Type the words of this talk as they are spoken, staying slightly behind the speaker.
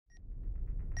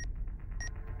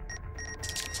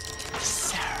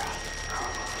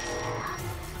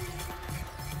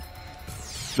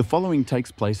The following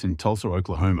takes place in Tulsa,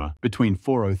 Oklahoma, between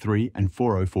 4:03 and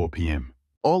 4:04 p.m.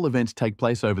 All events take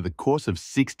place over the course of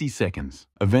 60 seconds.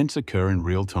 Events occur in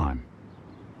real time.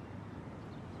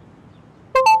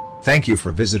 Thank you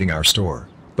for visiting our store,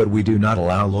 but we do not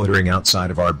allow loitering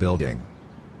outside of our building.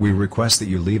 We request that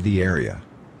you leave the area.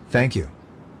 Thank you.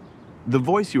 The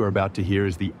voice you are about to hear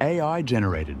is the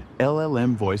AI-generated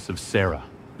LLM voice of SARA,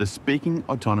 the Speaking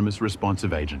Autonomous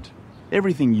Responsive Agent.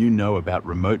 Everything you know about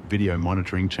remote video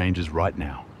monitoring changes right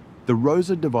now. The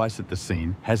ROSA device at the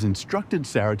scene has instructed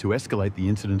SARA to escalate the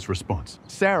incident's response.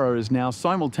 SARA is now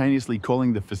simultaneously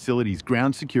calling the facility's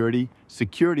ground security,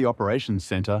 security operations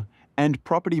center, and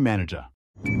property manager.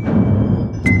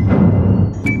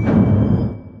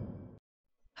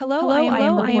 Hello, I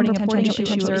am reporting a potential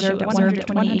issue observed at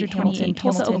 128 in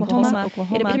Tulsa, Oklahoma.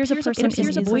 It appears a person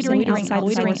is loitering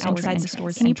outside the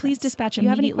store's Can you please dispatch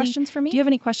immediately? Do you have any questions for me? Do you have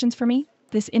any questions for me?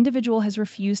 This individual has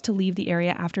refused to leave the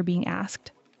area after being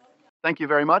asked. Thank you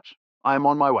very much. I am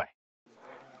on my way.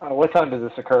 What time does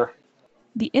this occur?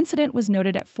 The incident was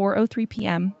noted at 4:03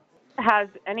 p.m. Has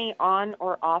any on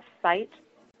or off-site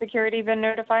security been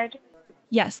notified?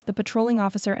 Yes, the patrolling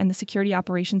officer and the Security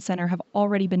Operations Center have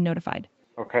already been notified.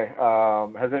 Okay.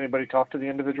 Has anybody talked to the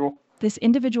individual? This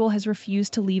individual has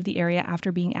refused to leave the area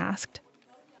after being asked.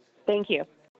 Thank you.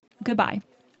 Goodbye.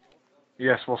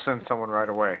 Yes, we'll send someone right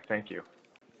away. Thank you.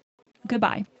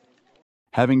 Goodbye.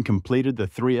 Having completed the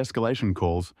 3 escalation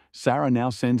calls, SARA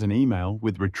now sends an email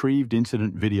with retrieved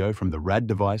incident video from the RAD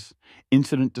device,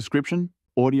 incident description,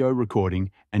 audio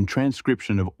recording, and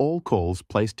transcription of all calls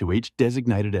placed to each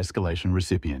designated escalation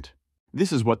recipient.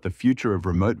 This is what the future of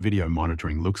remote video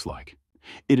monitoring looks like.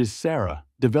 It is SARA,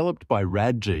 developed by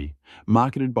RAD-G,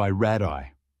 marketed by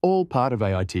RAD-I, all part of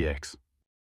AITX.